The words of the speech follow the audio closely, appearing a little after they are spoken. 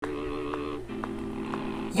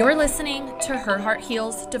You're listening to Her Heart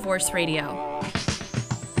Heals Divorce Radio.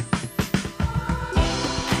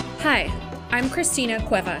 Hi, I'm Christina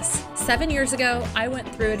Cuevas. 7 years ago, I went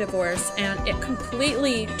through a divorce and it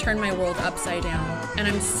completely turned my world upside down, and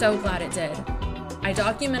I'm so glad it did. I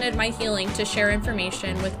documented my healing to share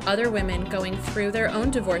information with other women going through their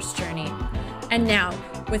own divorce journey. And now,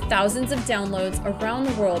 with thousands of downloads around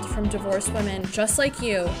the world from divorced women just like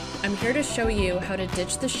you, I'm here to show you how to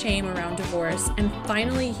ditch the shame around divorce and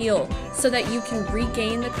finally heal so that you can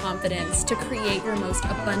regain the confidence to create your most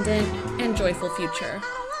abundant and joyful future.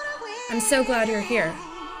 I'm so glad you're here.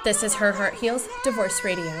 This is Her Heart Heals Divorce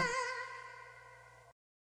Radio.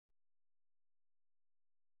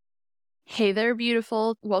 Hey there,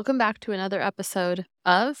 beautiful. Welcome back to another episode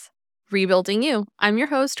of Rebuilding You. I'm your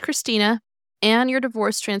host, Christina, and your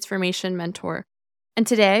divorce transformation mentor. And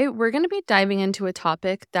today we're going to be diving into a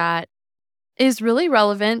topic that is really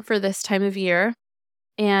relevant for this time of year.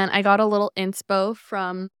 And I got a little inspo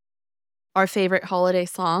from our favorite holiday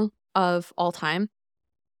song of all time.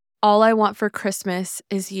 All I Want for Christmas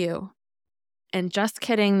is You. And just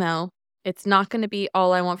kidding though, it's not going to be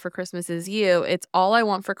All I Want for Christmas is You. It's All I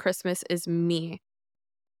Want for Christmas is Me.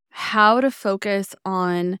 How to focus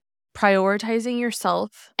on prioritizing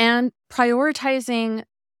yourself and prioritizing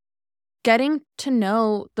getting to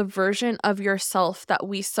know the version of yourself that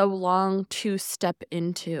we so long to step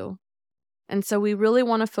into. And so we really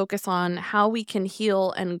want to focus on how we can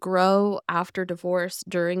heal and grow after divorce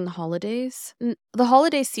during the holidays. The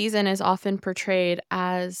holiday season is often portrayed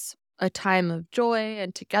as a time of joy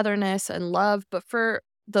and togetherness and love, but for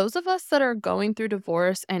those of us that are going through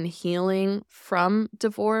divorce and healing from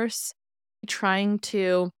divorce, trying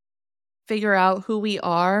to figure out who we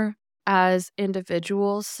are as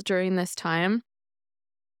individuals during this time,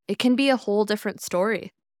 it can be a whole different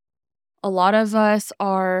story. A lot of us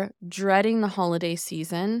are dreading the holiday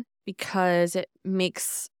season because it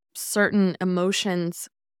makes certain emotions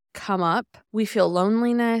come up. We feel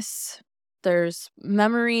loneliness. There's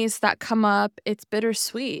memories that come up. It's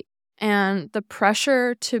bittersweet. And the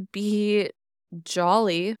pressure to be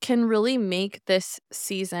jolly can really make this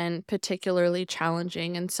season particularly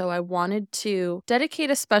challenging. And so I wanted to dedicate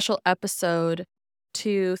a special episode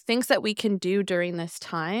to things that we can do during this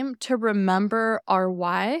time to remember our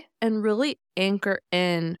why and really anchor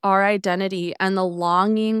in our identity and the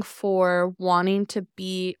longing for wanting to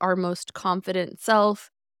be our most confident self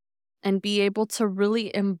and be able to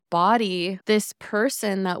really embody this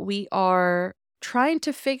person that we are trying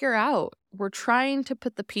to figure out. We're trying to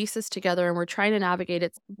put the pieces together and we're trying to navigate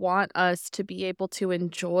it. Want us to be able to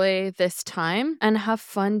enjoy this time and have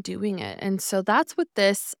fun doing it. And so that's what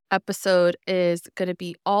this episode is going to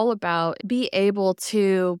be all about. Be able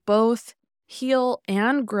to both heal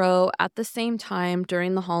and grow at the same time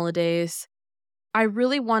during the holidays. I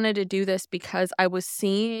really wanted to do this because I was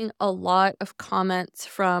seeing a lot of comments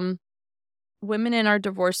from women in our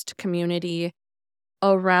divorced community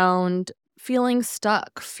around feeling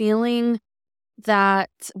stuck, feeling that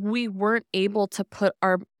we weren't able to put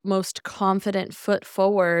our most confident foot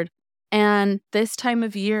forward. And this time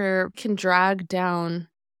of year can drag down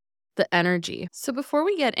the energy. So before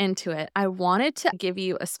we get into it, I wanted to give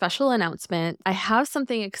you a special announcement. I have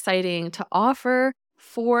something exciting to offer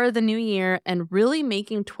for the new year and really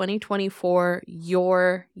making 2024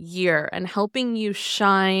 your year and helping you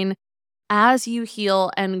shine as you heal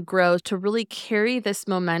and grow to really carry this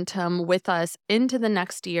momentum with us into the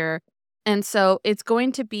next year. And so it's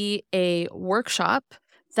going to be a workshop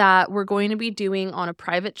that we're going to be doing on a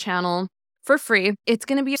private channel for free. It's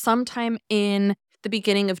going to be sometime in the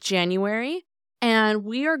beginning of January, and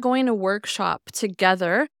we are going to workshop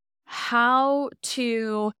together how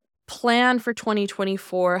to plan for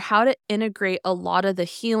 2024, how to integrate a lot of the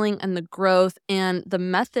healing and the growth, and the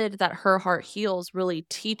method that Her Heart Heals really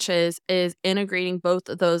teaches is integrating both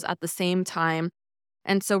of those at the same time.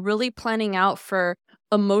 And so really planning out for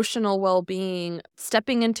emotional well-being,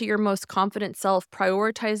 stepping into your most confident self,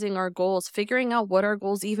 prioritizing our goals, figuring out what our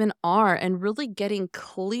goals even are, and really getting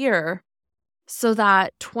clear so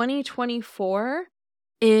that 2024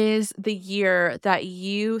 is the year that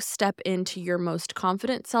you step into your most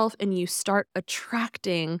confident self and you start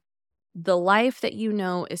attracting the life that you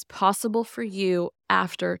know is possible for you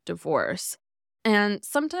after divorce. And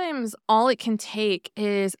sometimes all it can take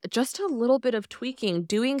is just a little bit of tweaking,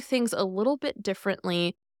 doing things a little bit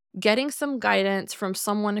differently, getting some guidance from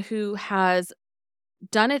someone who has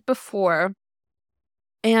done it before,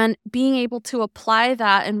 and being able to apply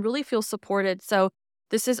that and really feel supported. So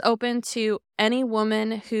this is open to any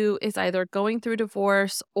woman who is either going through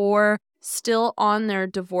divorce or still on their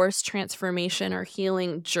divorce transformation or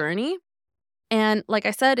healing journey. And like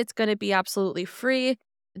I said, it's going to be absolutely free.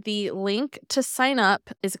 The link to sign up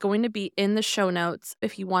is going to be in the show notes.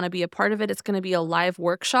 If you want to be a part of it, it's going to be a live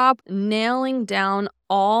workshop nailing down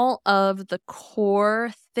all of the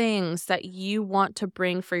core things that you want to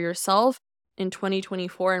bring for yourself in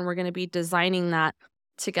 2024. And we're going to be designing that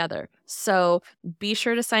together. So be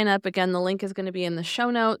sure to sign up. Again, the link is going to be in the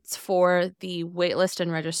show notes for the waitlist and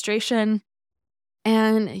registration.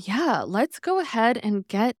 And yeah, let's go ahead and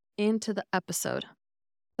get into the episode.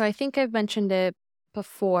 So I think I've mentioned it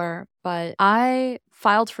before, but I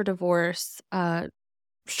filed for divorce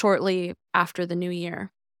shortly after the new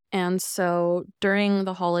year. And so during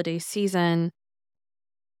the holiday season,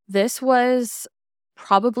 this was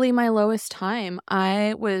probably my lowest time.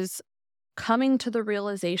 I was coming to the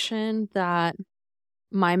realization that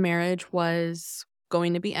my marriage was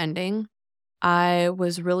going to be ending. I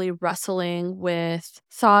was really wrestling with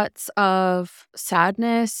thoughts of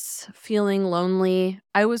sadness, feeling lonely.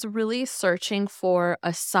 I was really searching for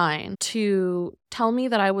a sign to tell me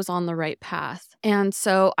that I was on the right path. And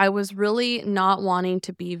so I was really not wanting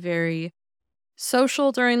to be very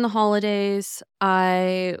social during the holidays.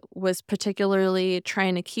 I was particularly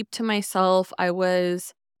trying to keep to myself. I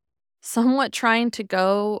was somewhat trying to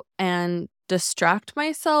go and distract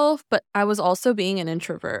myself, but I was also being an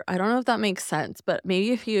introvert. I don't know if that makes sense, but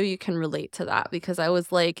maybe a few of you can relate to that because I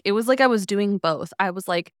was like, it was like I was doing both. I was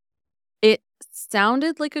like, it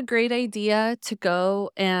sounded like a great idea to go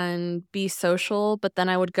and be social, but then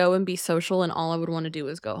I would go and be social and all I would want to do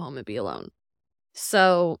was go home and be alone.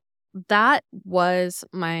 So that was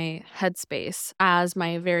my headspace as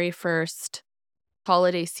my very first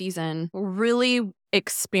holiday season, really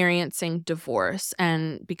experiencing divorce.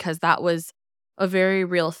 And because that was a very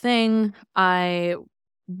real thing, I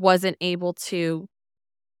wasn't able to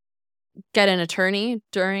get an attorney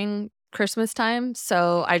during Christmas time.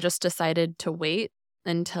 So I just decided to wait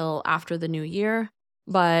until after the new year.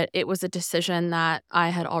 But it was a decision that I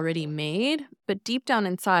had already made. But deep down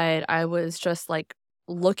inside, I was just like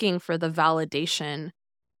looking for the validation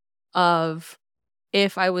of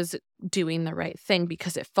if I was doing the right thing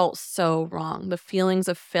because it felt so wrong. The feelings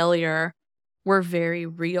of failure were very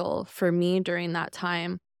real for me during that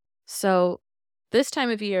time. So this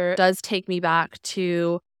time of year does take me back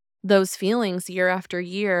to those feelings year after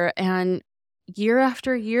year. And year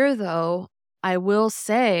after year, though, I will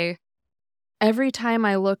say every time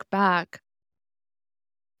I look back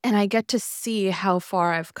and I get to see how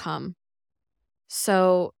far I've come.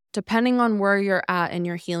 So depending on where you're at in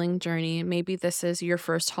your healing journey, maybe this is your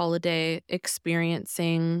first holiday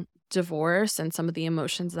experiencing divorce and some of the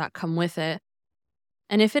emotions that come with it.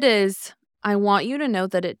 And if it is, I want you to know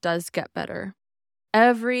that it does get better.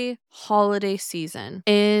 Every holiday season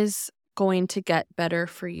is going to get better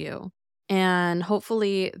for you. And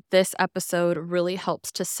hopefully this episode really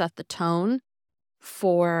helps to set the tone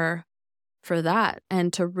for that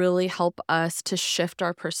and to really help us to shift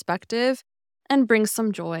our perspective and bring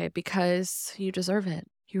some joy because you deserve it.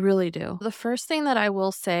 You really do. The first thing that I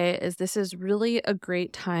will say is this is really a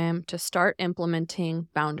great time to start implementing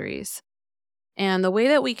boundaries. And the way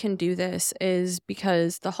that we can do this is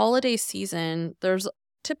because the holiday season, there's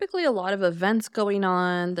typically a lot of events going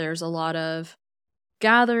on. There's a lot of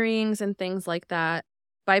gatherings and things like that.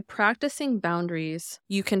 By practicing boundaries,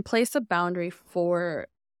 you can place a boundary for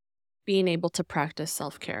being able to practice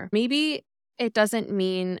self-care. Maybe it doesn't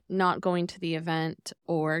mean not going to the event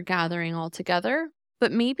or gathering altogether,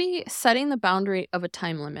 but maybe setting the boundary of a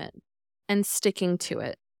time limit and sticking to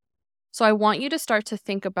it. So I want you to start to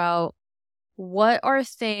think about what are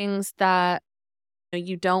things that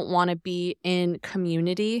you don't want to be in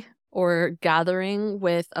community or gathering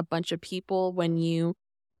with a bunch of people when you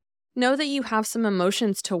know that you have some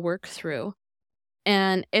emotions to work through.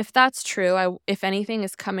 And if that's true, if anything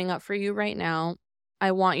is coming up for you right now,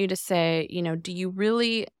 I want you to say, do you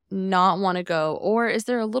really not want to go? Or is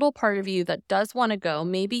there a little part of you that does want to go?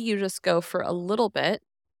 Maybe you just go for a little bit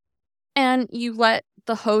and you let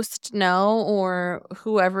the host know or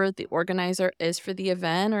whoever the organizer is for the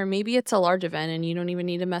event, or maybe it's a large event and you don't even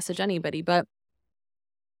need to message anybody, but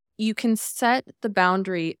you can set the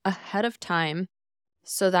boundary ahead of time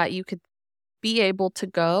so that you could be able to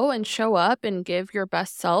go and show up and give your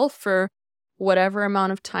best self for whatever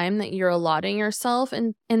amount of time that you're allotting yourself.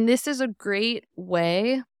 And this is a great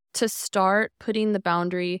way to start putting the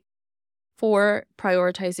boundary for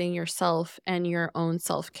prioritizing yourself and your own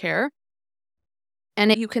self-care.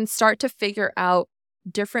 And you can start to figure out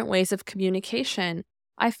different ways of communication.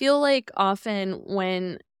 I feel like often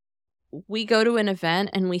when we go to an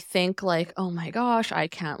event and we think like, oh my gosh, I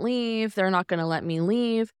can't leave. They're not going to let me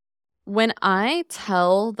leave. When I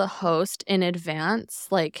tell the host in advance,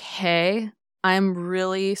 like, hey, I'm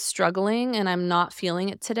really struggling and I'm not feeling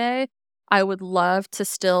it today, I would love to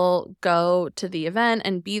still go to the event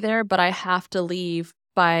and be there, but I have to leave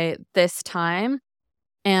by this time.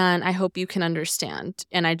 And I hope you can understand.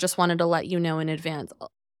 And I just wanted to let you know in advance.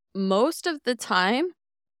 Most of the time,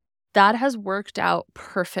 that has worked out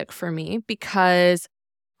perfect for me because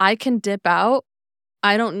I can dip out.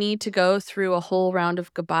 I don't need to go through a whole round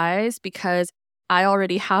of goodbyes because I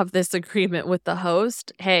already have this agreement with the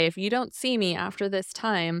host. Hey, if you don't see me after this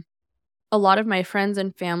time, a lot of my friends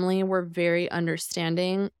and family were very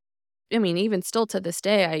understanding. I mean, even still to this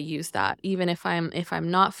day, I use that. Even if I'm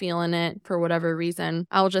not feeling it for whatever reason,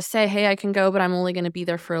 I'll just say, "Hey, I can go, but I'm only going to be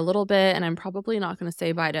there for a little bit, and I'm probably not going to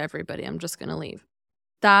say bye to everybody. I'm just going to leave."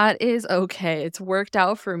 That is okay. It's worked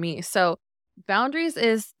out for me. So, boundaries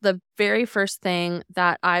is the very first thing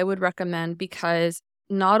that I would recommend because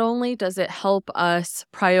not only does it help us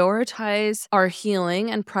prioritize our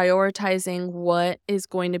healing and prioritizing what is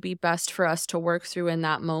going to be best for us to work through in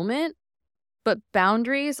that moment, but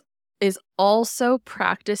boundaries is also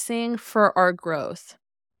practicing for our growth.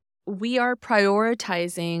 We are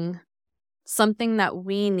prioritizing something that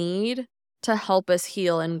we need to help us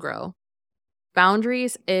heal and grow.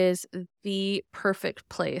 Boundaries is the perfect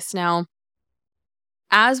place. Now,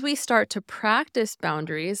 as we start to practice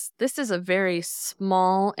boundaries, this is a very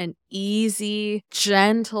small and easy,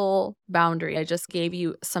 gentle boundary. I just gave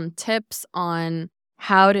you some tips on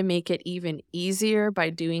how to make it even easier by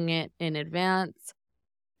doing it in advance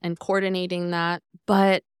and coordinating that,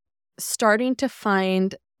 but starting to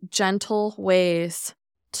find gentle ways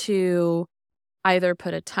to either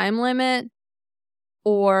put a time limit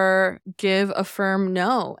or give a firm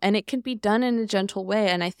no. And it can be done in a gentle way.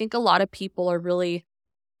 And I think a lot of people are really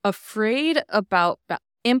afraid about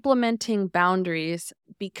implementing boundaries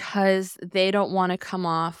because they don't want to come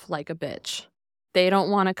off like a bitch. They don't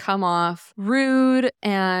want to come off rude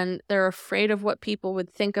and they're afraid of what people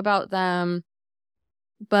would think about them.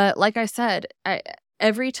 But like I said,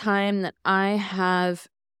 every time that I have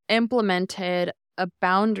implemented a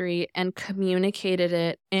boundary and communicated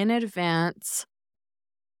it in advance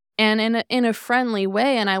and in a friendly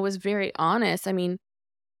way, and I was very honest, I mean,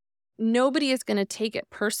 nobody is going to take it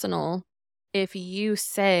personal if you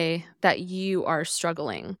say that you are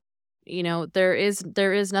struggling. You know, there is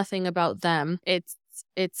nothing about them.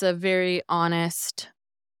 It's a very honest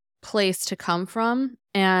place to come from.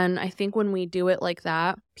 And I think when we do it like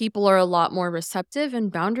that, people are a lot more receptive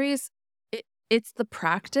and boundaries. It's the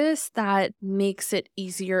practice that makes it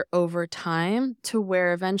easier over time to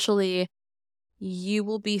where eventually you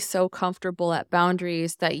will be so comfortable at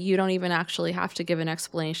boundaries that you don't even actually have to give an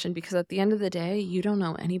explanation because at the end of the day, you don't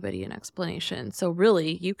owe anybody an explanation. So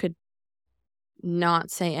really, you could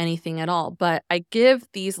not say anything at all. But I give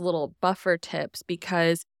these little buffer tips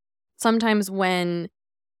because sometimes when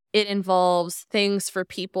it involves things for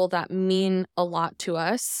people that mean a lot to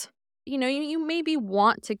us. You know, you maybe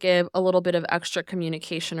want to give a little bit of extra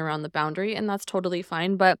communication around the boundary, and that's totally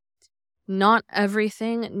fine. But not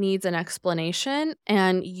everything needs an explanation,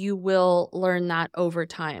 and you will learn that over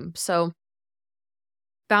time. So,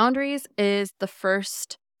 boundaries is the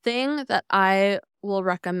first thing that I will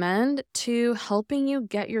recommend to helping you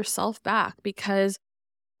get yourself back because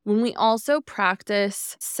when we also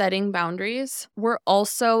practice setting boundaries, we're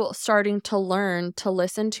also starting to learn to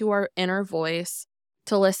listen to our inner voice,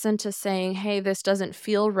 to listen to saying, hey, this doesn't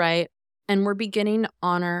feel right. And we're beginning to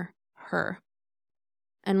honor her.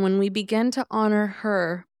 And when we begin to honor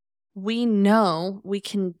her, we know we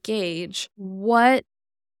can gauge what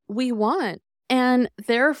we want. And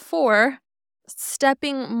therefore,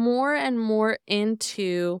 stepping more and more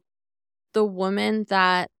into the woman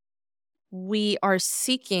that we are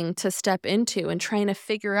seeking to step into and trying to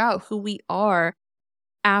figure out who we are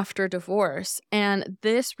after divorce. And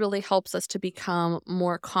this really helps us to become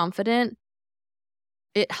more confident.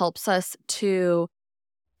 It helps us to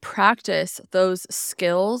practice those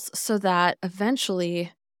skills so that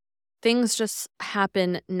eventually things just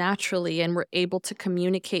happen naturally and we're able to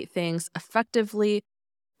communicate things effectively,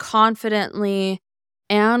 confidently,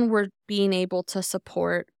 and we're being able to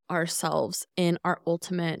support ourselves in our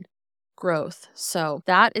ultimate growth. So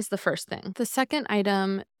that is the first thing. The second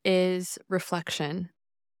item is reflection.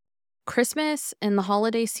 Christmas and the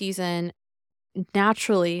holiday season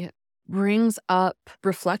naturally brings up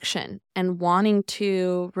reflection and wanting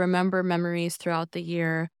to remember memories throughout the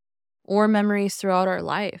year or memories throughout our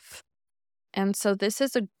life. And so this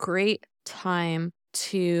is a great time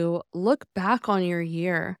to look back on your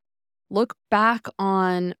year. Look back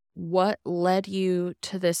on what led you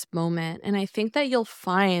to this moment. And I think that you'll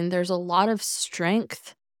find there's a lot of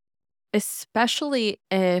strength, especially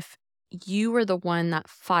if you were the one that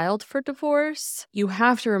filed for divorce. You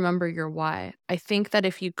have to remember your why. I think that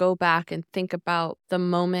if you go back and think about the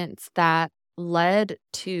moments that led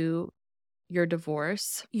to your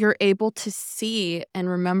divorce, you're able to see and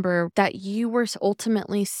remember that you were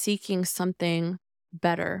ultimately seeking something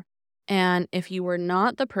better. And if you were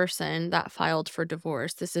not the person that filed for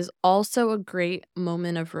divorce, this is also a great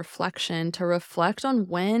moment of reflection to reflect on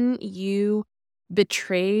when you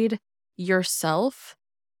betrayed yourself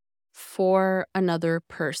for another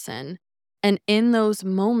person. And in those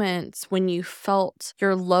moments when you felt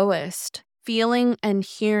your lowest, feeling and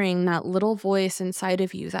hearing that little voice inside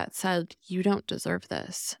of you that said, you don't deserve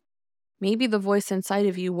this. Maybe the voice inside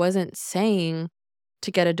of you wasn't saying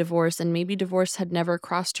to get a divorce, and maybe divorce had never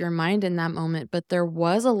crossed your mind in that moment, but there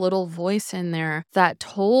was a little voice in there that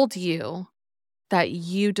told you that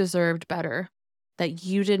you deserved better, that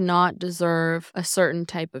you did not deserve a certain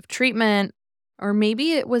type of treatment. Or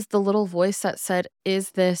maybe it was the little voice that said,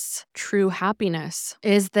 is this true happiness?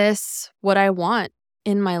 Is this what I want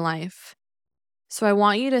in my life? So I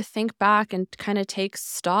want you to think back and kind of take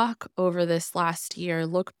stock over this last year.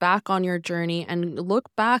 Look back on your journey and look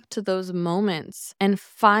back to those moments and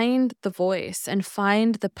find the voice and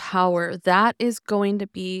find the power. That is going to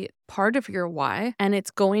be part of your why. And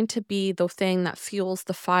it's going to be the thing that fuels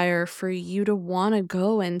the fire for you to want to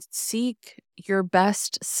go and seek your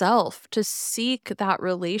best self, to seek that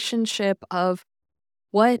relationship of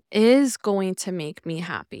what is going to make me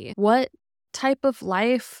happy? What type of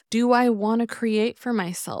life do I want to create for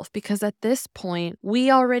myself? Because at this point,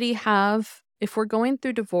 we already have, if we're going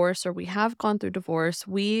through divorce or we have gone through divorce,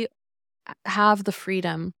 we have the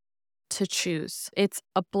freedom to choose. It's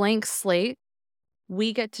a blank slate.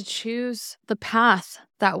 We get to choose the path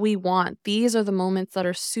that we want. These are the moments that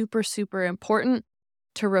are super, super important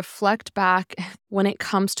to reflect back when it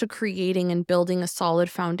comes to creating and building a solid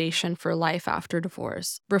foundation for life after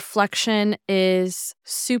divorce. Reflection is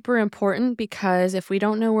super important because if we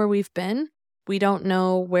don't know where we've been, we don't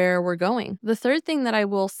know where we're going. The third thing that I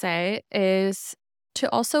will say is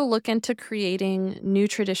to also look into creating new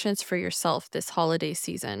traditions for yourself this holiday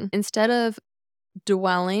season. Instead of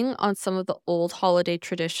dwelling on some of the old holiday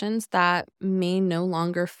traditions that may no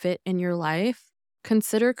longer fit in your life,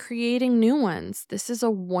 consider creating new ones. This is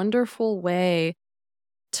a wonderful way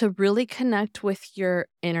to really connect with your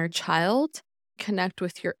inner child, connect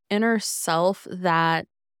with your inner self that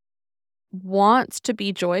wants to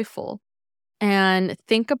be joyful, and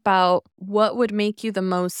think about what would make you the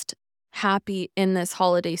most happy in this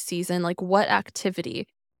holiday season. Like, what activity?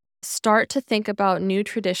 Start to think about new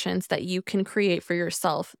traditions that you can create for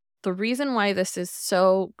yourself. The reason why this is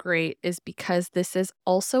so great is because this is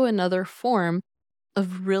also another form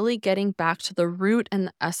of really getting back to the root and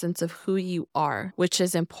the essence of who you are, which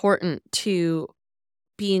is important to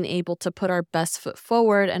being able to put our best foot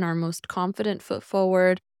forward and our most confident foot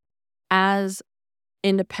forward as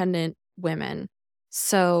independent women.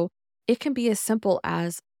 So it can be as simple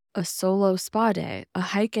as a solo spa day, a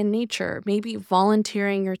hike in nature, maybe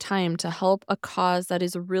volunteering your time to help a cause that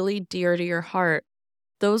is really dear to your heart.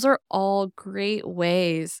 Those are all great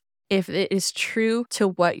ways, if it is true to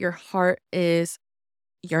what your heart is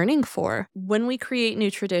yearning for. When we create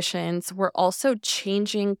new traditions, we're also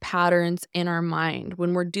changing patterns in our mind.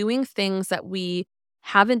 When we're doing things that we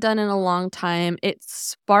haven't done in a long time, it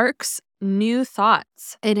sparks new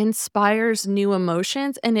thoughts. It inspires new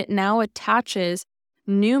emotions, and it now attaches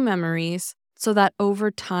new memories so that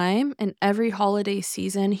over time and every holiday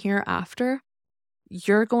season hereafter,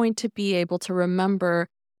 you're going to be able to remember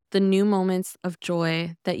the new moments of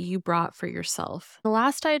joy that you brought for yourself. The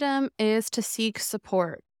last item is to seek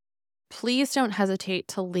support. Please don't hesitate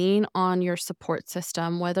to lean on your support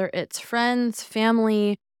system, whether it's friends,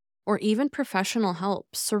 family, or even professional help.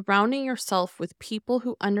 Surrounding yourself with people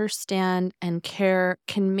who understand and care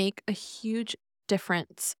can make a huge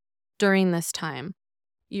difference during this time.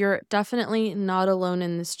 You're definitely not alone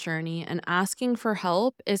in this journey, and asking for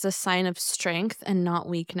help is a sign of strength and not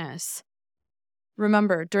weakness.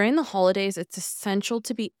 Remember, during the holidays, it's essential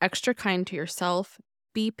to be extra kind to yourself,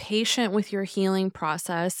 be patient with your healing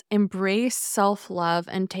process, embrace self-love,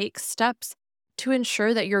 and take steps to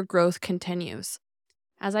ensure that your growth continues.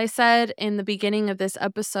 As I said in the beginning of this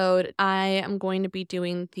episode, I am going to be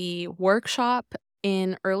doing the workshop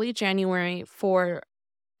in early January for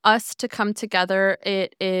us to come together.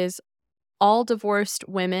 It is all divorced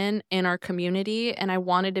women in our community, and I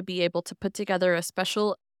wanted to be able to put together a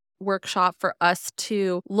special workshop for us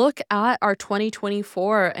to look at our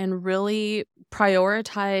 2024 and really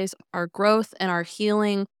prioritize our growth and our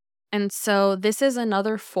healing. And so this is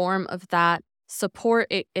another form of that support.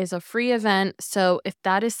 It is a free event. So if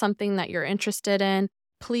that is something that you're interested in,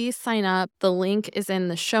 please sign up. The link is in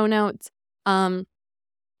the show notes.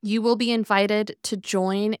 You will be invited to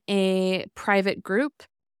join a private group,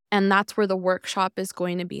 and that's where the workshop is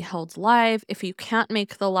going to be held live. If you can't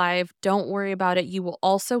make the live, don't worry about it. You will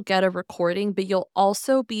also get a recording, but you'll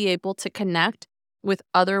also be able to connect with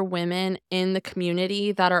other women in the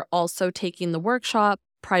community that are also taking the workshop,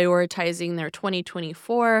 prioritizing their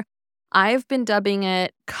 2024. I've been dubbing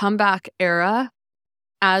it Comeback Era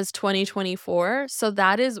as 2024. So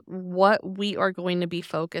that is what we are going to be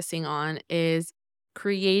focusing on, is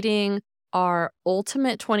creating our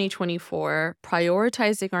ultimate 2024,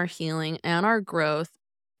 prioritizing our healing and our growth.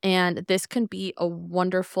 And this can be a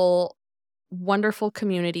wonderful, wonderful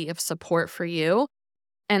community of support for you.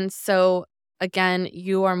 And so, again,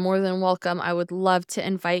 you are more than welcome. I would love to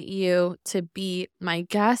invite you to be my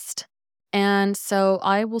guest. And so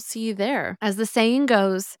I will see you there. As the saying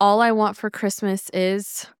goes, all I want for Christmas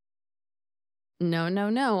is... No, no,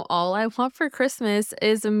 no. All I want for Christmas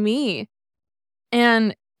is me.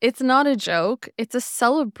 And it's not a joke. It's a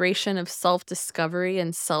celebration of self-discovery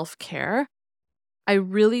and self-care. I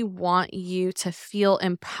really want you to feel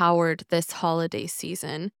empowered this holiday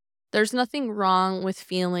season. There's nothing wrong with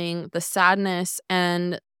feeling the sadness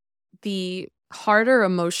and the harder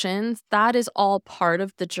emotions. That is all part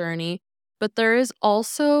of the journey. But there is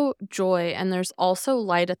also joy, and there's also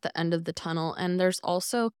light at the end of the tunnel, and there's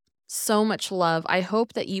also so much love. I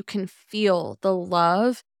hope that you can feel the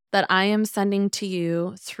love that I am sending to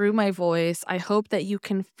you through my voice. I hope that you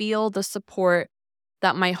can feel the support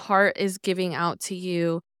that my heart is giving out to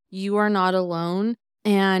you. You are not alone,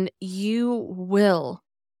 and you will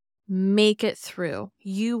make it through.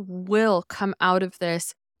 You will come out of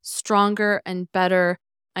this stronger and better.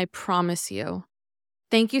 I promise you.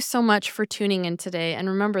 Thank you so much for tuning in today. And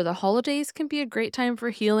remember, the holidays can be a great time for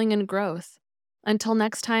healing and growth. Until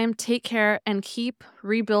next time, take care and keep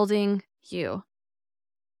rebuilding you.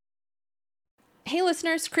 Hey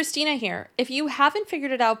listeners, Christina here. If you haven't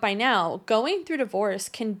figured it out by now, going through divorce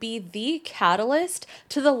can be the catalyst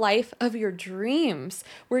to the life of your dreams,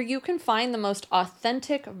 where you can find the most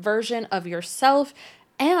authentic version of yourself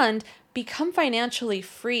and become financially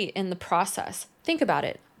free in the process. Think about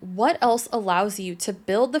it. What else allows you to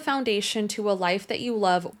build the foundation to a life that you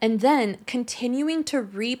love and then continuing to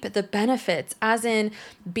reap the benefits, as in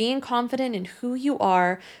being confident in who you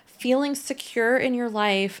are, feeling secure in your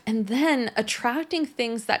life, and then attracting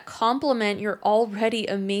things that complement your already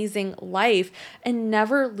amazing life and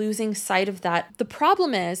never losing sight of that? The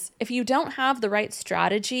problem is, if you don't have the right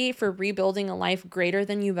strategy for rebuilding a life greater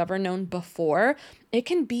than you've ever known before, it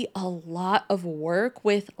can be a lot of work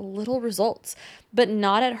with little results, but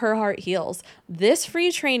not at Her Heart Heals. This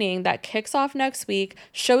free training that kicks off next week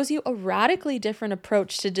shows you a radically different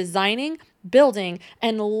approach to designing, building,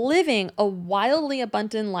 and living a wildly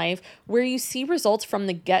abundant life where you see results from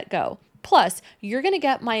the get-go. Plus, you're going to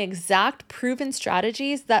get my exact proven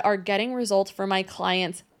strategies that are getting results for my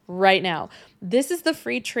clients right now. This is the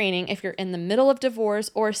free training if you're in the middle of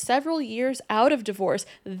divorce or several years out of divorce.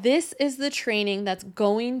 This is the training that's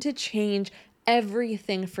going to change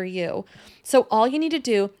everything for you. So all you need to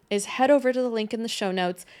do is head over to the link in the show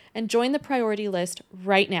notes and join the priority list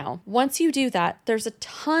right now. Once you do that, there's a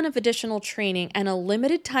ton of additional training and a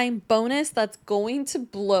limited time bonus that's going to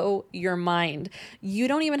blow your mind. You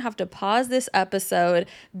don't even have to pause this episode,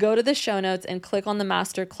 go to the show notes and click on the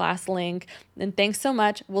masterclass link. And thanks so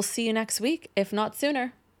much. We'll see you next week, if not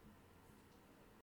sooner.